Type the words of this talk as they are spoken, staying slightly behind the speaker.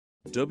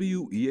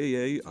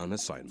WEAA on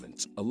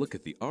Assignment, a look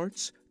at the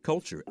arts,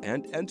 culture,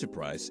 and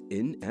enterprise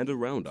in and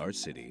around our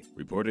city.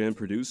 Reported and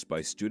produced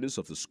by students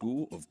of the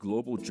School of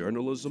Global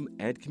Journalism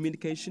and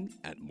Communication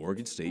at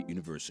Morgan State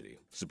University.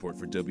 Support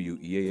for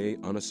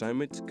WEAA on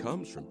Assignment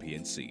comes from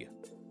PNC.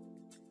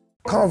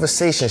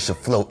 Conversation should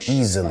flow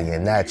easily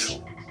and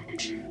natural.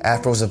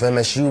 Afros of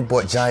MSU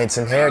brought giants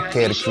in hair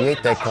care to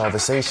create that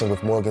conversation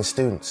with Morgan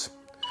students.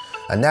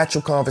 A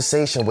Natural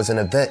Conversation was an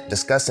event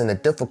discussing the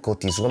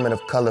difficulties women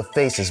of color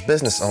face as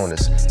business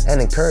owners and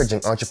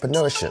encouraging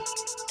entrepreneurship.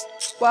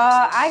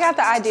 Well, I got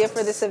the idea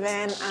for this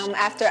event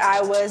after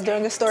I was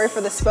doing a story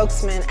for the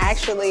spokesman.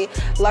 Actually,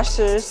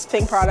 Luster's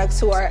Pink Products,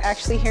 who are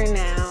actually here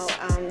now,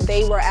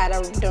 they were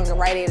doing a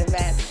Rite Aid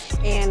event.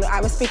 And I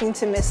was speaking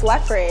to Miss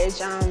Leffridge,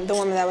 the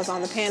woman that was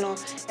on the panel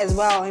as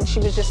well, and she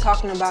was just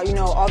talking about, you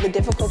know, all the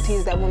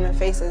difficulties that women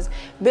face as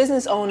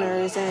business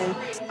owners and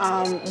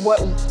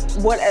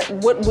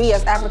what we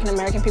as African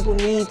American people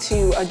need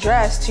to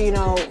address to, you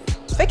know,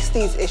 fix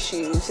these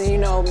issues and, you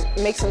know,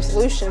 make some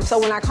solutions. So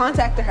when I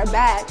contacted her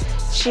back,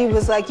 she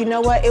was like, you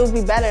know what, it would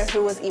be better if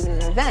it was even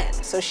an event.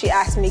 So she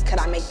asked me, could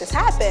I make this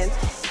happen?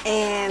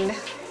 And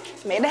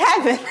made it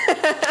happen.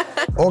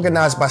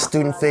 Organized by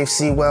student Faith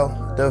Seawell,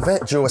 the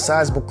event drew a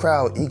sizable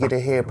crowd eager to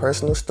hear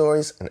personal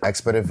stories and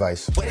expert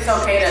advice. It's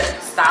okay to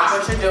stop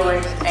what you're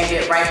doing and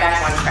get right back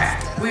on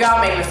track. We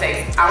all make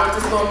mistakes. I went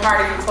to school and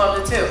partied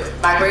from 12 to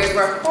 2. My grades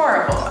were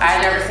horrible. I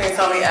had never seen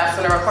so many F's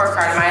on a report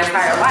card in my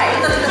entire life.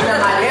 You know,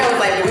 my dad was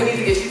like, we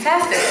need to get you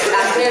tested. Not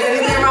that there's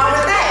anything wrong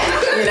with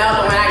that. You know,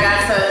 but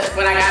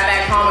when I got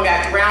back home and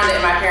got grounded,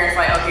 and my parents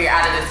were like, okay, you're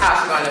out of this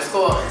house, you're going to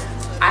school,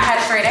 I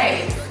had straight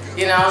A's.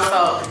 You know,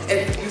 so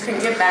you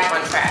can get back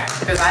on track,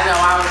 because I know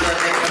I was a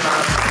victim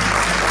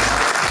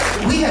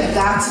of. We have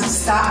got to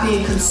stop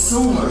being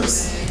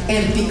consumers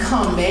and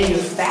become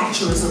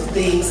manufacturers of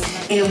things,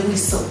 and we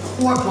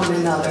support one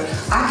another.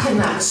 I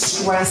cannot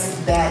stress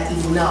that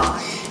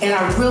enough. And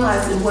I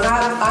realize that what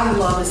I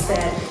love is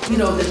that, you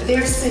know, that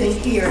they're sitting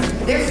here,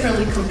 they're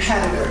friendly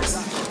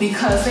competitors,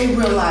 because they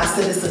realize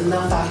that it's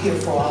enough out here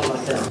for all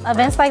of them.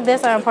 Events like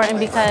this are important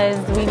because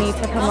we need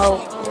to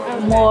promote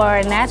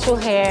more natural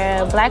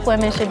hair. Black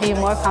women should be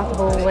more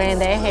comfortable wearing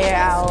their hair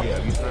out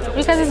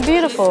because it's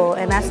beautiful,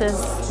 and that's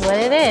just what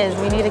it is.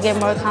 We need to get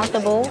more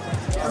comfortable.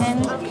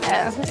 And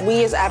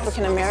we as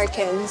African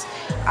Americans,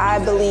 I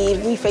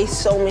believe we face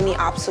so many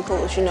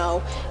obstacles, you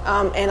know,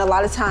 and a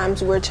lot of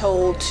times we're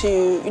told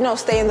to, you know,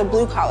 stay in the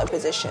blue collar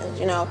positions.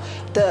 You know,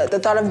 the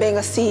thought of being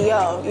a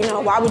CEO, you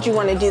know, why would you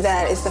want to do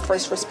that is the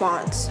first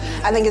response.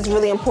 I think it's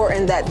really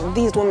important that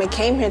these women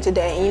came here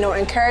today and, you know,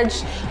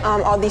 encourage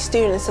all these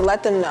students to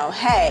let them know,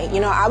 hey, you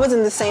know, I was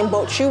in the same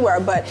boat you were,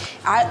 but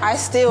I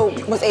still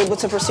was able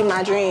to pursue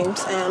my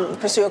dreams and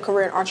pursue a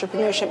career in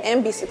entrepreneurship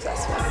and be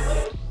successful.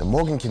 The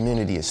Morgan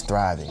community is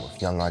thriving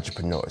with young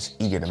entrepreneurs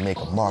eager to make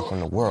a mark on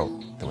the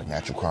world through a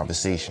natural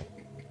conversation.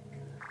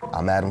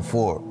 I'm Adam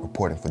Ford,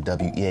 reporting for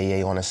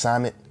WEAA on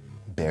Assignment,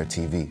 Bear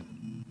TV.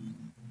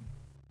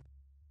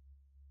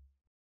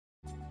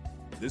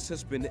 This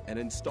has been an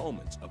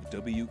installment of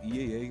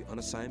WEAA on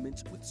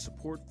Assignment with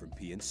support from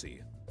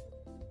PNC.